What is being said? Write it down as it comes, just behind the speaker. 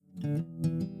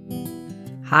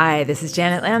Hi, this is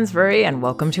Janet Lansbury, and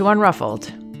welcome to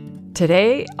Unruffled.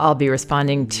 Today, I'll be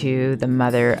responding to the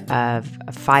mother of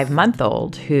a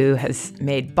 5-month-old who has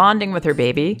made bonding with her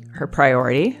baby her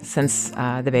priority since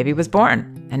the baby was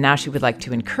born. And now she would like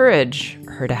to encourage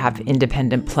her to have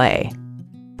independent play.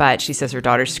 But she says her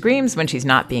daughter screams when she's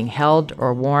not being held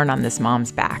or worn on this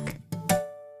mom's back.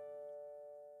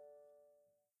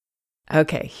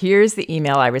 Okay, here's the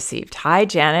email I received. Hi,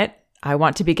 Janet. I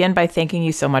want to begin by thanking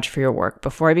you so much for your work.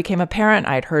 Before I became a parent,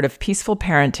 I'd heard of peaceful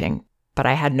parenting, but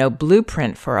I had no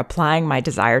blueprint for applying my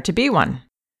desire to be one.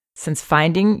 Since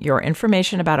finding your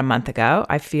information about a month ago,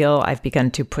 I feel I've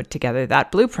begun to put together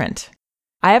that blueprint.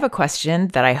 I have a question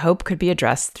that I hope could be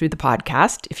addressed through the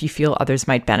podcast if you feel others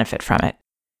might benefit from it.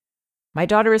 My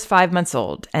daughter is 5 months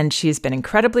old, and she has been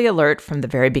incredibly alert from the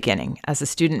very beginning. As a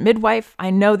student midwife, I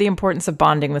know the importance of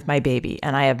bonding with my baby,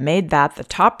 and I have made that the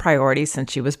top priority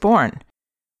since she was born.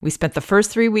 We spent the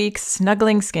first 3 weeks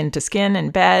snuggling skin to skin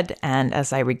in bed, and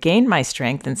as I regained my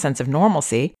strength and sense of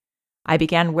normalcy, I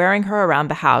began wearing her around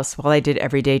the house while I did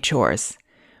everyday chores.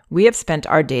 We have spent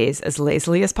our days as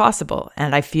lazily as possible,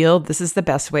 and I feel this is the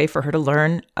best way for her to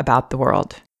learn about the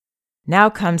world. Now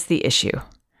comes the issue.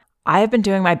 I have been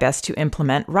doing my best to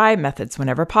implement RIE methods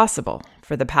whenever possible.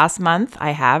 For the past month, I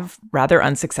have, rather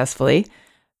unsuccessfully,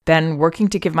 been working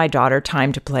to give my daughter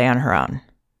time to play on her own.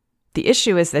 The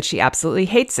issue is that she absolutely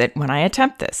hates it when I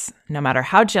attempt this. No matter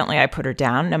how gently I put her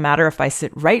down, no matter if I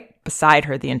sit right beside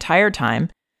her the entire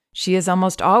time, she is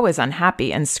almost always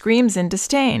unhappy and screams in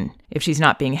disdain if she's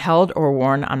not being held or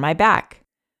worn on my back.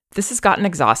 This has gotten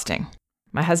exhausting.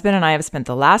 My husband and I have spent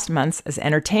the last months as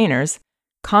entertainers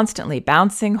constantly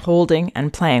bouncing, holding,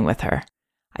 and playing with her.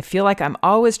 I feel like I'm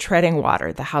always treading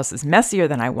water. The house is messier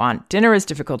than I want, dinner is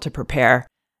difficult to prepare,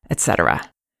 etc.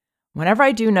 Whenever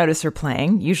I do notice her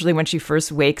playing, usually when she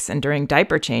first wakes and during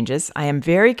diaper changes, I am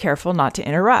very careful not to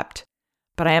interrupt.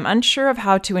 But I am unsure of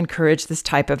how to encourage this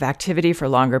type of activity for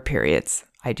longer periods.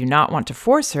 I do not want to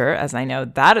force her, as I know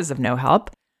that is of no help,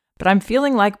 but I'm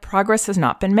feeling like progress has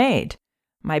not been made.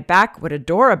 My back would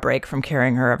adore a break from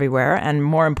carrying her everywhere, and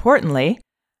more importantly,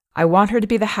 I want her to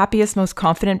be the happiest, most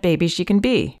confident baby she can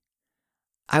be.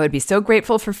 I would be so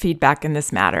grateful for feedback in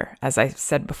this matter. As I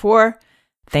said before,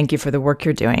 thank you for the work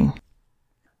you're doing.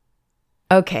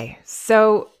 Okay,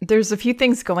 so there's a few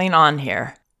things going on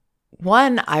here.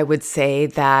 One, I would say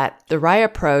that the RIE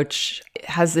approach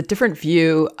has a different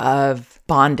view of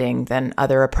bonding than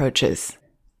other approaches.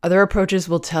 Other approaches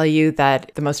will tell you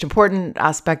that the most important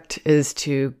aspect is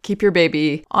to keep your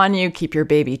baby on you, keep your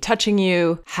baby touching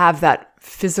you, have that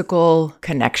physical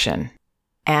connection.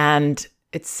 And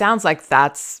it sounds like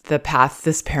that's the path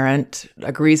this parent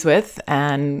agrees with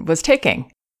and was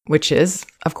taking, which is,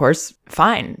 of course,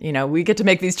 fine. You know, we get to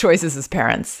make these choices as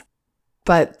parents.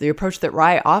 But the approach that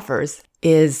RIE offers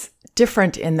is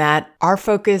different in that our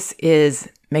focus is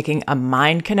making a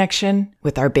mind connection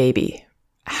with our baby,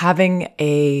 having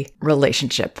a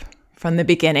relationship from the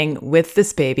beginning with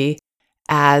this baby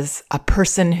as a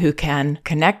person who can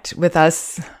connect with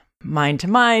us mind to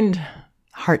mind,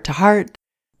 heart to heart.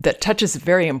 That touch is a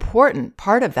very important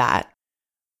part of that,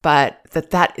 but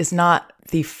that is not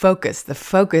the focus. The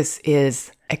focus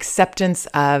is acceptance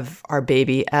of our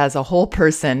baby as a whole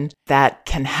person that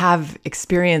can have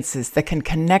experiences, that can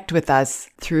connect with us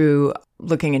through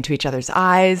looking into each other's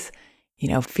eyes,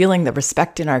 feeling the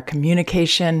respect in our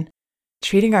communication,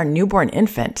 treating our newborn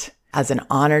infant as an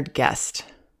honored guest.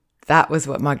 That was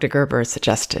what Magda Gerber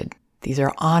suggested. These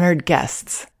are honored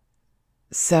guests.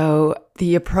 So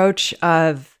the approach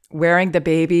of wearing the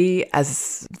baby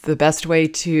as the best way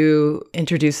to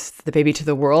introduce the baby to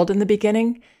the world in the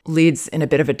beginning leads in a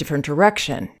bit of a different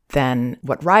direction than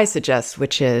what RIE suggests,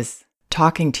 which is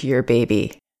talking to your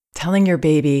baby, telling your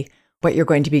baby what you're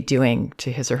going to be doing to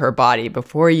his or her body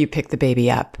before you pick the baby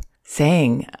up,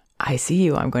 saying, I see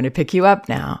you, I'm going to pick you up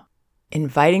now.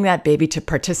 Inviting that baby to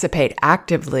participate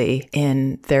actively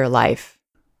in their life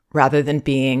rather than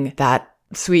being that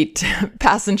sweet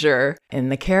passenger in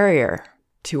the carrier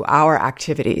to our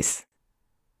activities.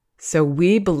 So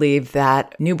we believe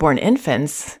that newborn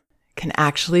infants can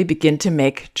actually begin to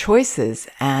make choices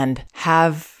and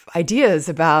have ideas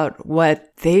about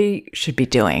what they should be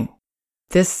doing.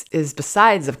 This is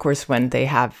besides, of course, when they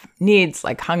have needs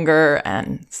like hunger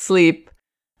and sleep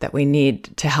that we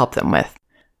need to help them with.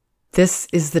 This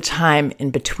is the time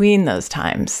in between those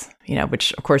times,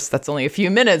 which of course that's only a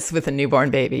few minutes with a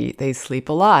newborn baby. They sleep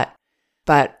a lot.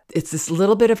 But it's this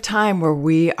little bit of time where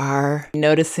we are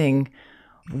noticing,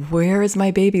 where is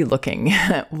my baby looking?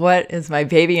 What is my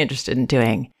baby interested in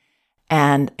doing?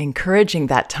 And encouraging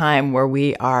that time where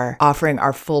we are offering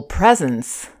our full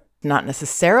presence not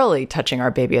necessarily touching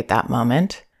our baby at that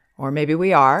moment, or maybe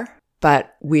we are,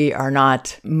 but we are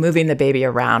not moving the baby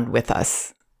around with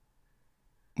us.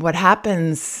 What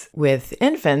happens with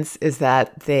infants is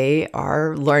that they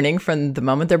are learning from the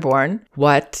moment they're born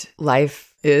what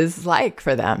life is like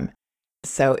for them.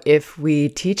 So if we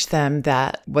teach them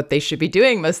that what they should be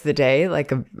doing most of the day,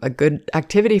 like a good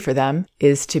activity for them,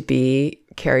 is to be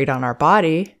carried on our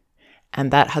body,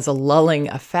 and that has a lulling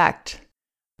effect.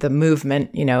 The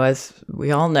movement, as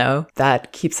we all know,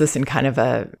 that keeps us in kind of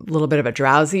a little bit of a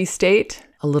drowsy state,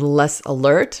 a little less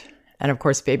alert. And of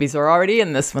course, babies are already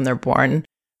in this when they're born.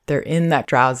 They're in that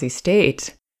drowsy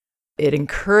state. It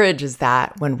encourages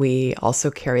that when we also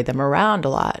carry them around a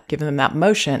lot, giving them that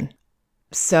motion.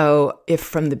 So if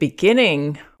from the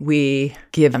beginning we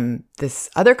give them this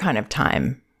other kind of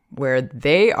time where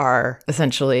they are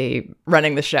essentially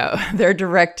running the show, they're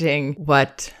directing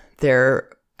what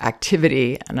their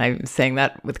activity, and I'm saying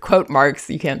that with quote marks,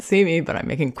 you can't see me, but I'm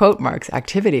making quote marks,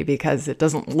 activity, because it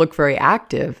doesn't look very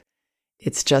active.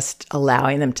 It's just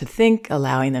allowing them to think,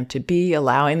 allowing them to be,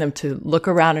 allowing them to look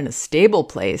around in a stable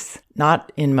place,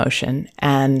 not in motion,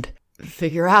 and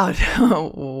figure out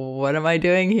what am I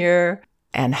doing here?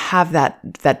 And have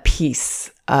that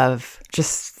peace of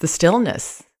just the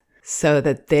stillness so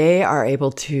that they are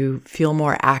able to feel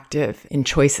more active in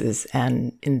choices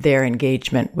and in their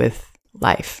engagement with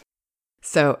life.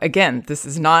 So again, this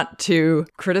is not to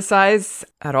criticize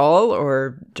at all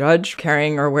or judge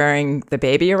carrying or wearing the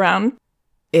baby around.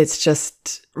 It's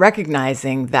just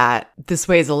recognizing that this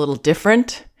way is a little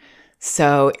different.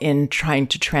 So in trying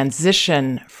to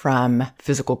transition from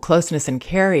physical closeness and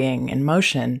carrying and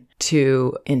motion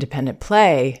to independent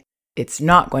play, it's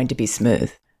not going to be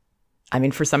smooth. I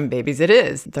mean, for some babies it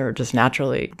is. They're just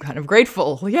naturally kind of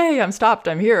grateful. Yay, I'm stopped,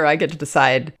 I'm here. I get to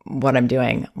decide what I'm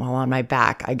doing while on my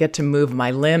back. I get to move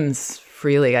my limbs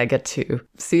freely. I get to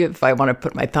see if I want to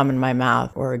put my thumb in my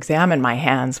mouth or examine my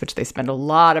hands, which they spend a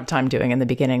lot of time doing in the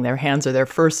beginning. Their hands are their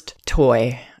first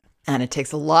toy. And it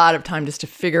takes a lot of time just to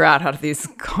figure out how these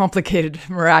complicated,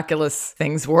 miraculous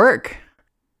things work.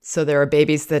 So there are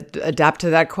babies that adapt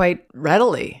to that quite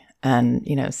readily and,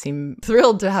 seem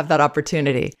thrilled to have that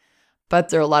opportunity. But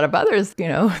there are a lot of others,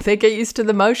 they get used to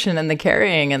the motion and the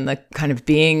carrying and the kind of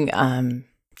being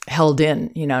held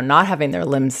in, not having their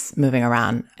limbs moving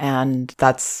around. And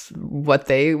that's what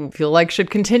they feel like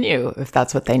should continue if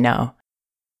that's what they know.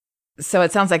 So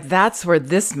it sounds like that's where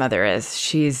this mother is.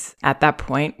 She's at that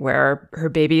point where her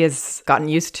baby has gotten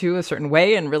used to a certain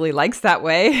way and really likes that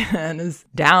way and is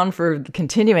down for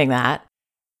continuing that.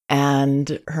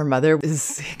 And her mother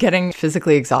is getting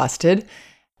physically exhausted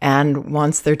and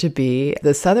wants there to be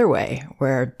this other way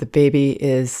where the baby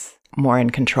is more in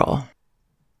control.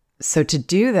 So to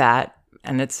do that,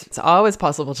 and it's always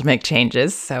possible to make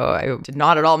changes. So I did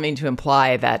not at all mean to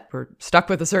imply that we're stuck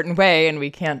with a certain way and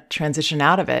we can't transition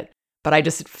out of it. But I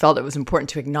just felt it was important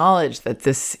to acknowledge that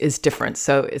this is different.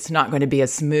 So it's not going to be a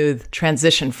smooth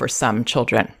transition for some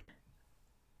children.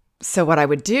 So what I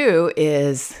would do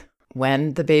is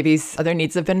when the baby's other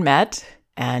needs have been met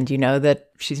and you know that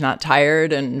she's not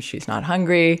tired and she's not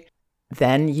hungry,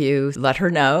 then you let her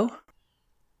know,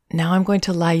 now I'm going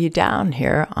to lie you down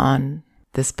here on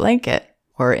this blanket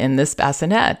or in this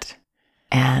bassinet.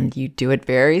 And you do it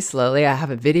very slowly. I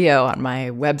have a video on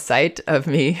my website of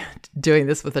me doing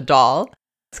this with a doll.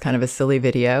 It's kind of a silly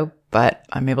video, but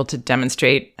I'm able to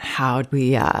demonstrate how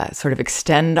we sort of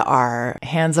extend our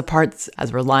hands apart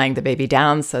as we're lying the baby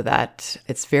down so that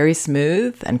it's very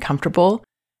smooth and comfortable.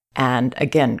 And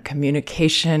again,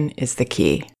 communication is the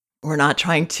key. We're not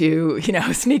trying to,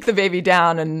 sneak the baby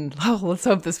down and, let's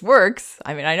hope this works.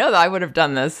 I mean, I know that I would have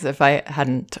done this if I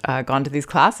hadn't gone to these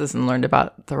classes and learned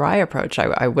about the RIE approach.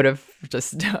 I would have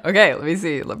just, okay, let me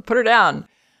see, put her down.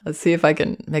 Let's see if I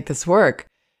can make this work.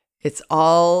 It's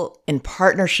all in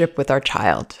partnership with our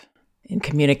child, in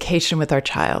communication with our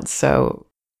child. So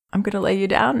I'm going to lay you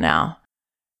down now.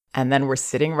 And then we're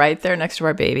sitting right there next to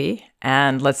our baby.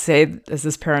 And let's say, as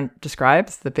this parent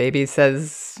describes, the baby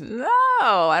says, no,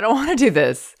 I don't want to do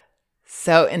this.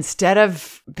 So instead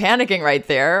of panicking right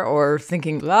there or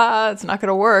thinking, it's not going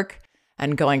to work,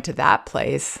 and going to that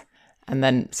place and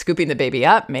then scooping the baby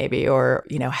up maybe, or,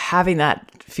 having that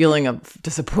feeling of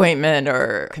disappointment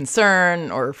or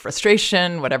concern or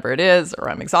frustration, whatever it is, or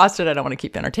I'm exhausted, I don't want to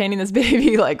keep entertaining this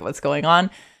baby, like what's going on,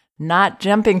 not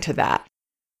jumping to that.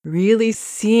 Really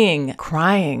seeing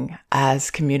crying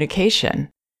as communication.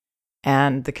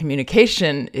 And the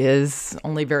communication is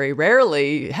only very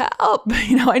rarely, help,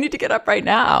 I need to get up right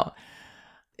now.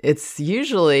 It's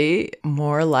usually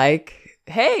more like,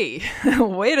 hey,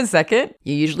 wait a second.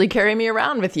 You usually carry me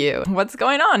around with you. What's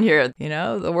going on here?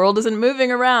 The world isn't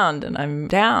moving around and I'm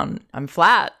down. I'm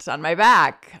flat on my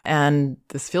back and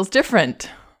this feels different.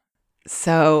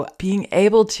 So being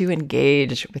able to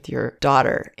engage with your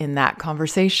daughter in that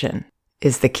conversation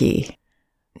is the key.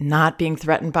 Not being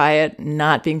threatened by it,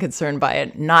 not being concerned by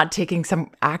it, not taking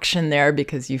some action there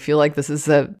because you feel like this is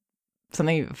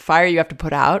fire you have to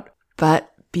put out,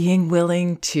 but being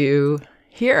willing to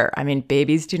hear. I mean,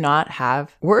 babies do not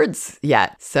have words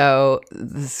yet. So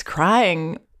this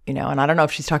crying, and I don't know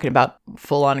if she's talking about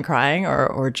full-on crying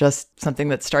or just something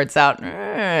that starts out,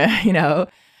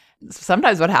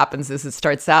 Sometimes what happens is it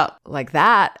starts out like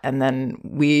that, and then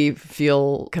we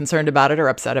feel concerned about it or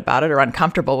upset about it or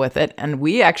uncomfortable with it. And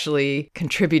we actually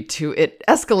contribute to it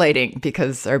escalating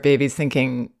because our baby's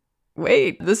thinking,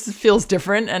 wait, this feels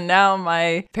different. And now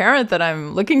my parent that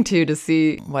I'm looking to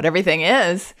see what everything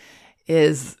is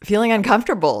feeling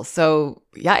uncomfortable. So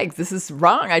yikes, this is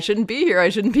wrong. I shouldn't be here. I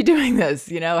shouldn't be doing this,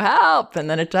 help. And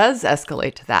then it does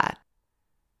escalate to that.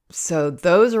 So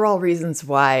those are all reasons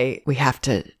why we have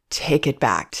to take it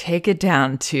back, take it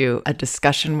down to a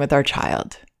discussion with our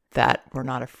child that we're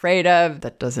not afraid of,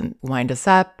 that doesn't wind us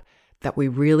up, that we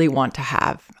really want to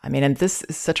have. I mean, and this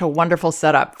is such a wonderful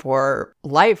setup for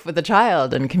life with a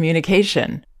child and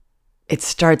communication. It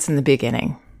starts in the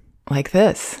beginning, like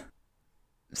this.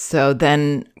 So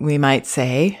then we might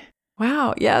say,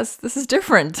 wow, yes, this is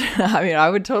different. I mean, I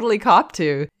would totally cop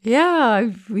to,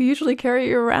 we usually carry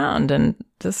you around and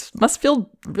this must feel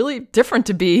really different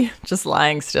to be just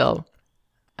lying still.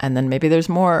 And then maybe there's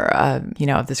more,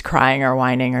 of this crying or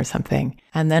whining or something.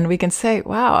 And then we can say,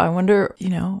 wow, I wonder,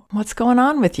 what's going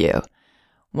on with you?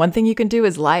 One thing you can do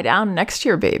is lie down next to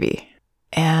your baby.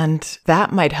 And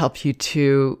that might help you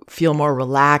to feel more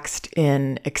relaxed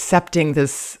in accepting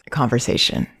this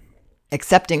conversation,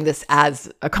 accepting this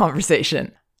as a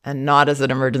conversation and not as an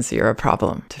emergency or a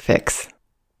problem to fix.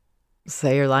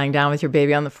 Say you're lying down with your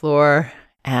baby on the floor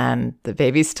and the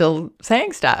baby's still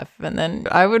saying stuff. And then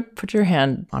I would put your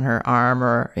hand on her arm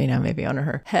or, maybe on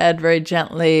her head very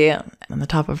gently on the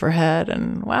top of her head.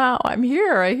 And wow, I'm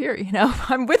here. I hear,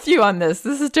 I'm with you on this.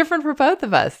 This is different for both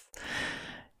of us.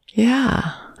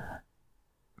 Yeah.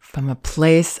 From a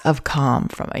place of calm,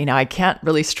 I can't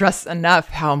really stress enough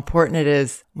how important it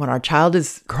is when our child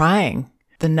is crying.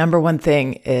 The number one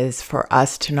thing is for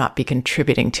us to not be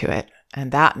contributing to it.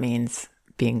 And that means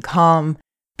being calm,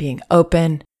 being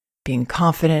open, being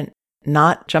confident,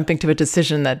 not jumping to a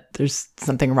decision that there's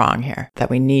something wrong here that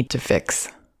we need to fix.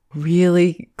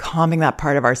 Really calming that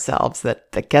part of ourselves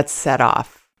that gets set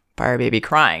off by our baby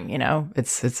crying.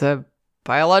 It's a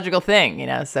biological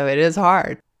thing, so it is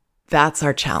hard. That's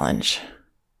our challenge.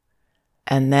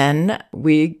 And then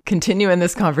we continue in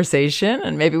this conversation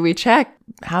and maybe we check,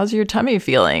 how's your tummy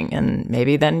feeling? And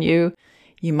maybe then you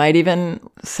might even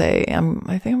say,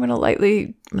 I think I'm going to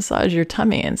lightly massage your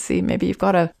tummy and see, maybe you've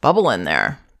got a bubble in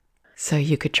there. So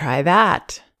you could try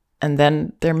that. And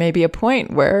then there may be a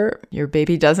point where your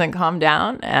baby doesn't calm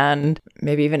down and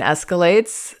maybe even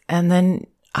escalates. And then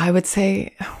I would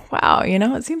say, wow,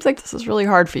 it seems like this is really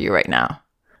hard for you right now.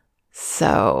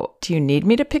 So do you need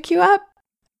me to pick you up?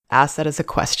 Ask that as a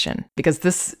question, because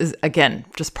this is, again,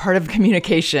 just part of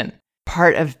communication,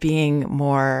 part of being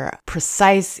more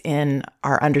precise in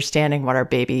our understanding what our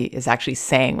baby is actually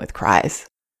saying with cries,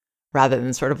 rather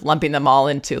than sort of lumping them all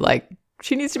into like,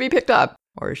 she needs to be picked up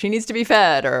or she needs to be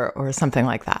fed or something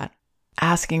like that.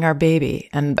 Asking our baby.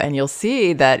 And you'll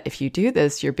see that if you do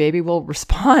this, your baby will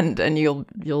respond and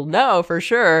you'll know for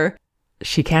sure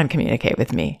she can communicate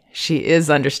with me. She is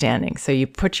understanding. So you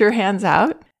put your hands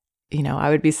out. I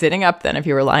would be sitting up then if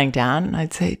you were lying down and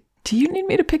I'd say, do you need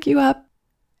me to pick you up?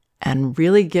 And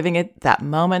really giving it that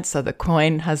moment so the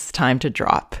coin has time to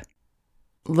drop.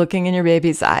 Looking in your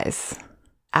baby's eyes,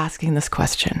 asking this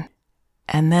question,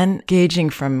 and then gauging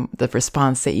from the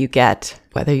response that you get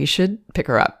whether you should pick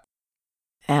her up.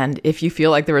 And if you feel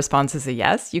like the response is a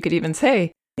yes, you could even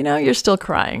say, you're still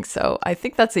crying, so I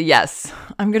think that's a yes.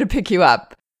 I'm going to pick you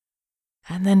up.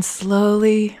 And then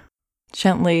slowly,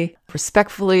 gently,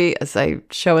 respectfully, as I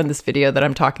show in this video that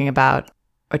I'm talking about,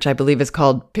 which I believe is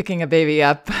called Picking a Baby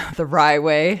Up the Rye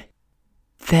Way,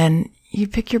 then you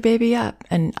pick your baby up.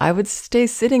 And I would stay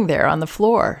sitting there on the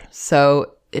floor.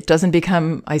 So it doesn't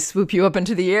become, I swoop you up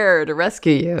into the air to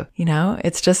rescue you.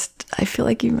 It's just, I feel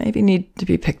like you maybe need to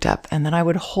be picked up. And then I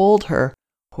would hold her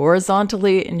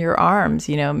horizontally in your arms.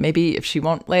 Maybe if she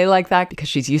won't lay like that because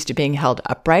she's used to being held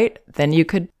upright, then you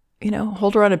could,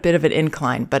 hold her on a bit of an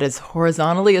incline, but as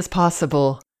horizontally as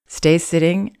possible, stay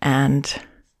sitting and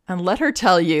And let her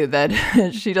tell you that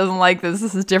she doesn't like this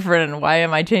is different, and why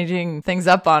am I changing things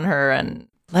up on her? And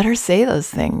let her say those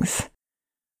things.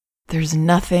 There's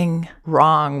nothing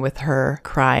wrong with her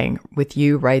crying with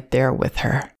you right there with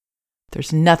her.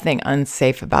 There's nothing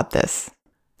unsafe about this.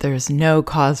 There's no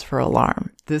cause for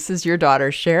alarm. This is your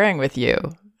daughter sharing with you,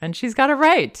 and she's got a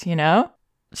right, you know?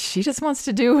 She just wants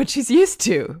to do what she's used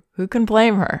to. Who can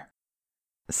blame her?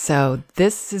 So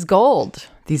this is gold,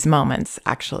 these moments,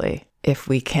 actually, if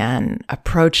we can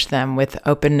approach them with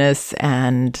openness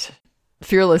and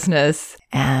fearlessness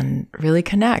and really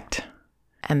connect.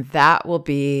 And that will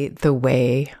be the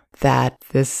way that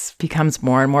this becomes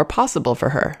more and more possible for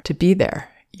her to be there.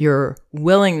 Your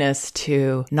willingness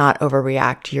to not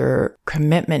overreact, your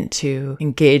commitment to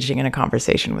engaging in a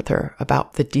conversation with her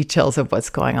about the details of what's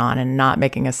going on and not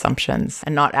making assumptions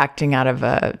and not acting out of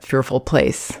a fearful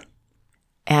place.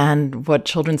 And what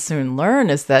children soon learn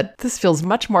is that this feels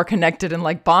much more connected and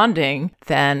like bonding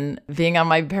than being on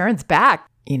my parents' back.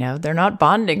 You know, they're not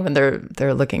bonding when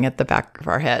they're looking at the back of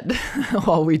our head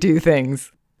while we do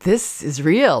things. This is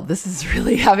real. This is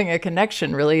really having a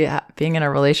connection, really being in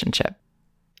a relationship.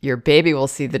 Your baby will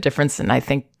see the difference, and I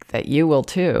think that you will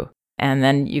too. And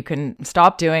then you can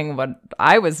stop doing what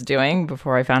I was doing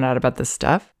before I found out about this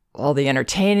stuff. All the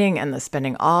entertaining and the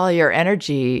spending all your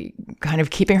energy kind of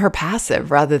keeping her passive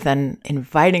rather than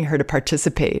inviting her to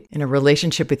participate in a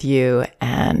relationship with you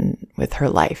and with her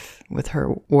life, with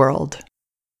her world.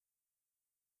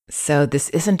 So this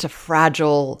isn't a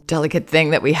fragile, delicate thing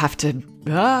that we have to,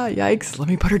 yikes, let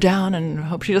me put her down and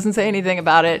hope she doesn't say anything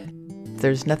about it.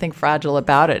 There's nothing fragile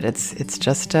about it. It's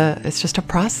just a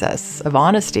process of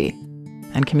honesty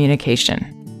and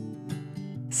communication.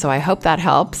 So I hope that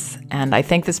helps, and I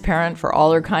thank this parent for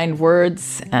all her kind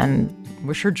words and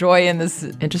wish her joy in this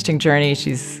interesting journey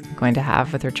she's going to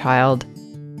have with her child.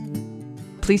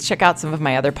 Please check out some of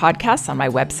my other podcasts on my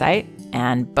website,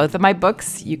 and both of my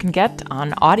books you can get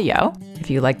on audio if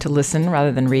you like to listen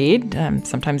rather than read.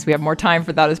 Sometimes we have more time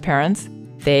for that as parents.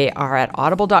 They are at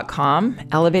audible.com,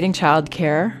 Elevating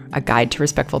Childcare, A Guide to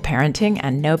Respectful Parenting,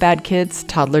 and No Bad Kids,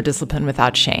 Toddler Discipline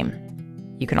Without Shame.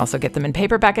 You can also get them in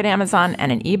paperback at Amazon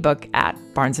and an ebook at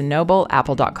Barnes & Noble,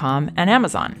 Apple.com, and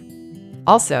Amazon.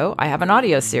 Also, I have an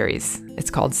audio series.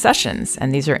 It's called Sessions,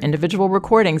 and these are individual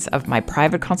recordings of my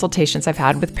private consultations I've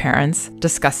had with parents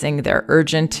discussing their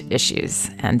urgent issues.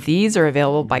 And these are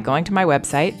available by going to my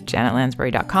website,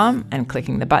 janetlansbury.com, and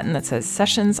clicking the button that says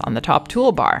Sessions on the top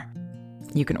toolbar.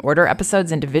 You can order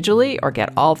episodes individually or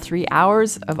get all 3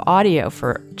 hours of audio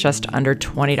for just under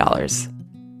 $20.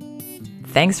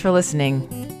 Thanks for listening.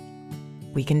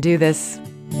 We can do this.